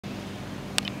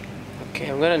Okay,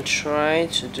 I'm gonna try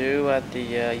to do what the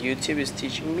YouTube is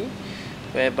teaching me,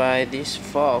 whereby this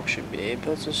fork should be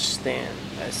able to stand.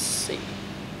 Let's see.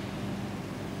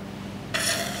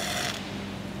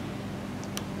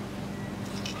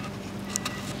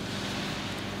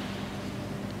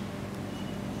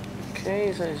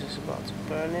 Okay, so it's just about to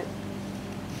burn it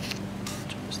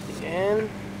towards the end.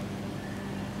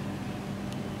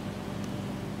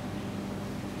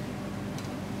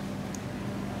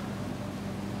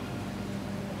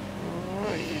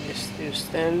 It's still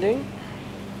standing.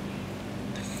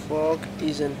 The fork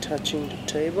isn't touching the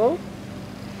table.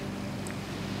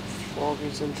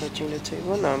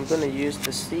 Now I'm going to use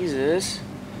the scissors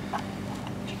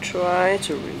to try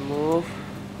to remove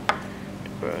the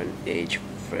burn edge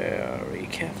very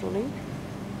carefully.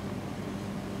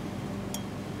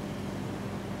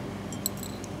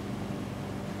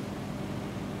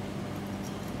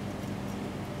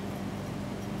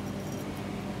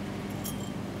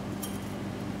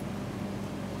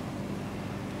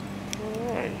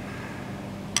 Alright.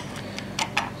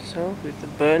 So with the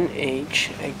burn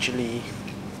edge actually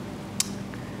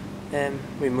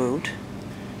removed,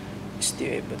 it's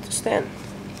still able to stand.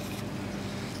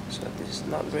 So this is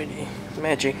not really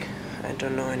magic. I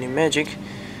don't know any magic,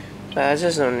 but I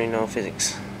just only know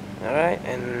physics. Alright,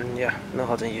 and yeah, know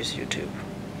how to use YouTube.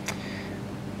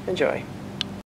 Enjoy.